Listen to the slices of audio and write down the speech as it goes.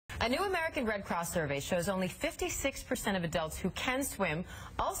A new American Red Cross survey shows only 56% of adults who can swim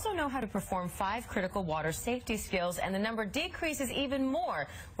also know how to perform 5 critical water safety skills, and the number decreases even more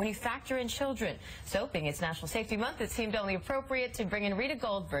when you factor in children. So, being it's National Safety Month, it seemed only appropriate to bring in Rita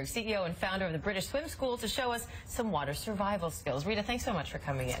Goldberg, CEO and founder of the British Swim School, to show us some water survival skills. Rita, thanks so much for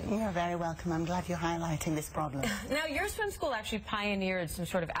coming in. You're very welcome. I'm glad you're highlighting this problem. Now, your swim school actually pioneered some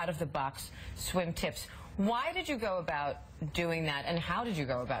sort of out-of-the-box swim tips. Why did you go about doing that, and how did you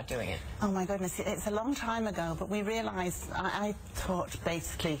go about doing it? Oh my goodness, it's a long time ago, but we realized, I taught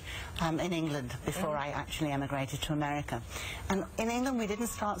basically in England before I actually emigrated to America. And in England we didn't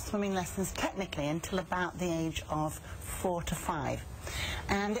start swimming lessons technically until about the age of 4 to 5.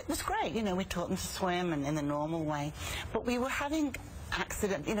 And it was great, you know, we taught them to swim and in the normal way, but we were having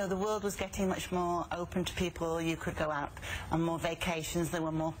accident, you know, the world was getting much more open to people. You could go out on more vacations, there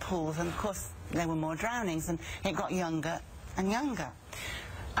were more pools, and of course there were more drownings, and it got younger and younger.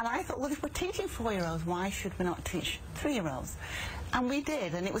 And I thought, well, if we're teaching 4-year-olds, why should we not teach 3-year-olds? And we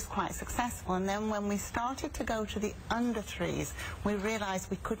did, and it was quite successful. And then when we started to go to the under 3s, we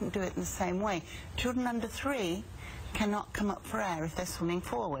realized we couldn't do it in the same way. Children under 3 cannot come up for air if they're swimming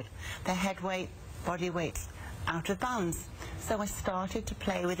forward. Their head weight, body weight's out of balance. So I started to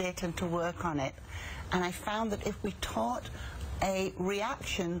play with it and to work on it, and I found that if we taught a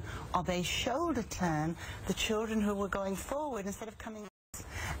reaction of a shoulder turn, the children who were going forward instead of coming out,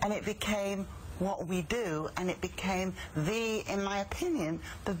 and it became what we do, and it became in my opinion,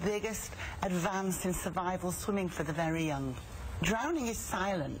 the biggest advance in survival swimming for the very young. Drowning is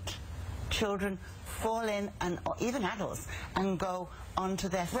silent. Children fall in, or even adults, and go onto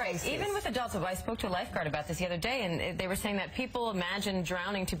their faces. Right, even with adults. I spoke to a lifeguard about this the other day, and they were saying that people imagine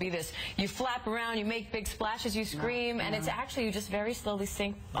drowning to be this, you flap around, you make big splashes, you scream, and it's actually you just very slowly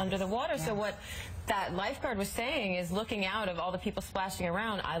sink under the water. So what that lifeguard was saying is, looking out of all the people splashing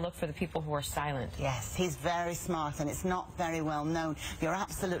around, I look for the people who are silent. Yes, he's very smart, and it's not very well known. You're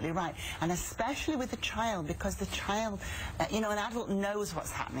absolutely right, and especially with the child, because the child, you know, an adult knows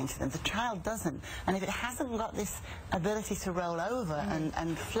what's happening to them. The child doesn't, and if it hasn't got this ability to roll over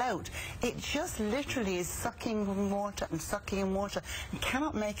and float, it just literally is sucking in water and sucking in water and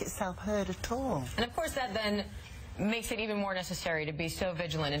cannot make itself heard at all. And of course that then makes it even more necessary to be so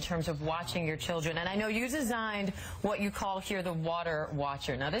vigilant in terms of watching your children. And I know you designed what you call here the water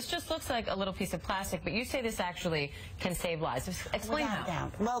watcher. Now, this just looks like a little piece of plastic, but you say this actually can save lives. Explain how. Without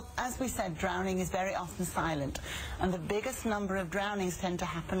doubt. Well, as we said, drowning is very often silent, and the biggest number of drownings tend to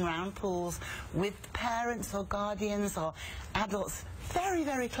happen around pools with parents or guardians or adults very,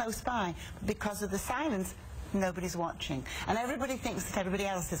 very close by. Because of the silence, nobody's watching, and everybody thinks that everybody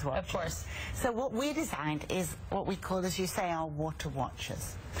else is watching. Of course. So what we designed is what we call, as you say, our water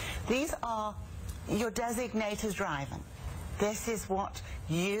watchers. These are your designated driver. This is what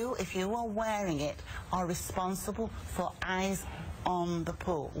you, if you are wearing it, are responsible for eyes on the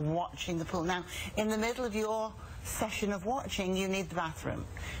pool, watching the pool. Now, in the middle of your session of watching, you need the bathroom.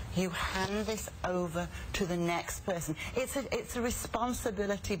 You hand this over to the next person. It's a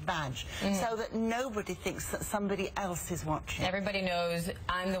responsibility badge, so that nobody thinks that somebody else is watching. Everybody knows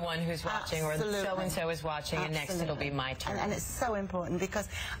I'm the one who's watching, or so-and-so is watching, and next it'll be my turn. And it's so important, because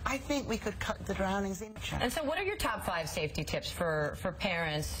I think we could cut the drownings in. And so what are your top 5 safety tips for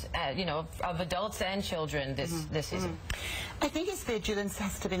parents, you know, of adults and children this season? I think it's vigilance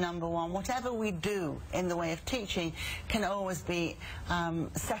has to be number 1. Whatever we do in the way of teaching can always be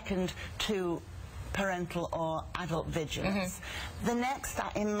second to parental or adult vigilance. The next,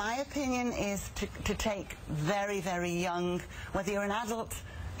 in my opinion, is to take very, very young, whether you're an adult,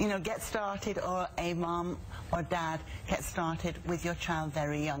 you know, get started, or a mom or dad, get started with your child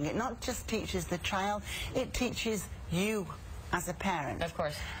very young. It not just teaches the child, it teaches you as a parent. Of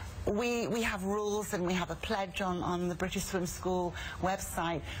course. We have rules, and we have a pledge on the British Swim School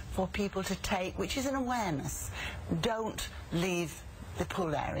website for people to take, which is an awareness. Don't leave the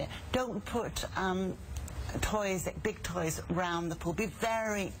pool area. Don't put toys, big toys, around the pool. Be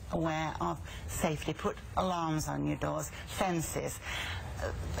very aware of safety. Put alarms on your doors, fences.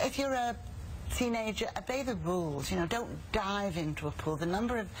 If you're a teenager, obey the rules. You know, don't dive into a pool. The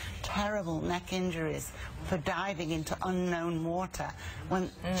number of terrible neck injuries for diving into unknown water, when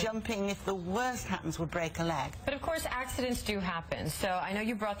jumping, if the worst happens, would break a leg. But of course accidents do happen, so I know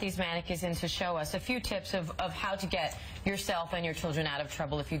you brought these mannequins in to show us a few tips of how to get yourself and your children out of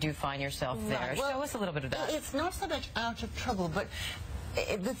trouble if you do find yourself there. Well, show us a little bit of that. It's not so much out of trouble, but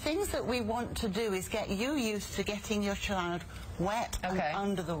the things that we want to do is get you used to getting your child wet and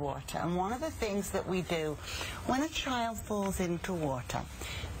under the water. And one of the things that we do when a child falls into water,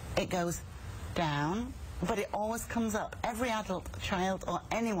 it goes down, but it always comes up. Every adult, child, or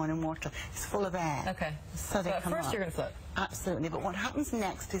anyone in water is full of air. Okay. So they at come first up. you're going to float. Absolutely. But what happens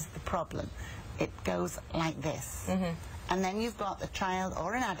next is the problem. It goes like this. And then you've got the child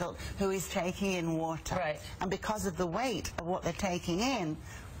or an adult who is taking in water. Right. And because of the weight of what they're taking in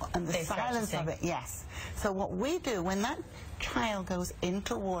and the silence of it, yes. So what we do when that child goes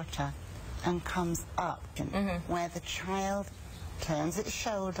into water and comes up, where the child turns its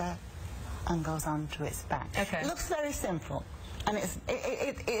shoulder and goes onto its back. Okay. It looks very simple, and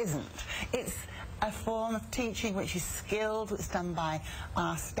it isn't. It's a form of teaching which is skilled. It's done by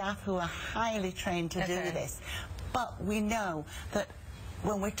our staff who are highly trained to do this. But we know that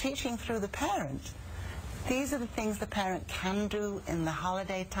when we're teaching through the parent, these are the things the parent can do in the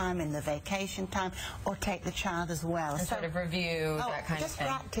holiday time, in the vacation time, or take the child as well. And sort of review, that kind of thing. Just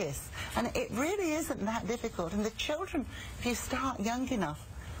practice. And it really isn't that difficult. And the children, if you start young enough,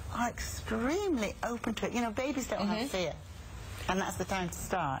 are extremely open to it. You know, babies don't have fear. And that's the time to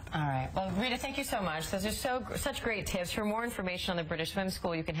start. All right. Well, Rita, thank you so much. Those are such great tips. For more information on the British Swim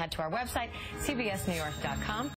School, you can head to our website, cbsnewyork.com.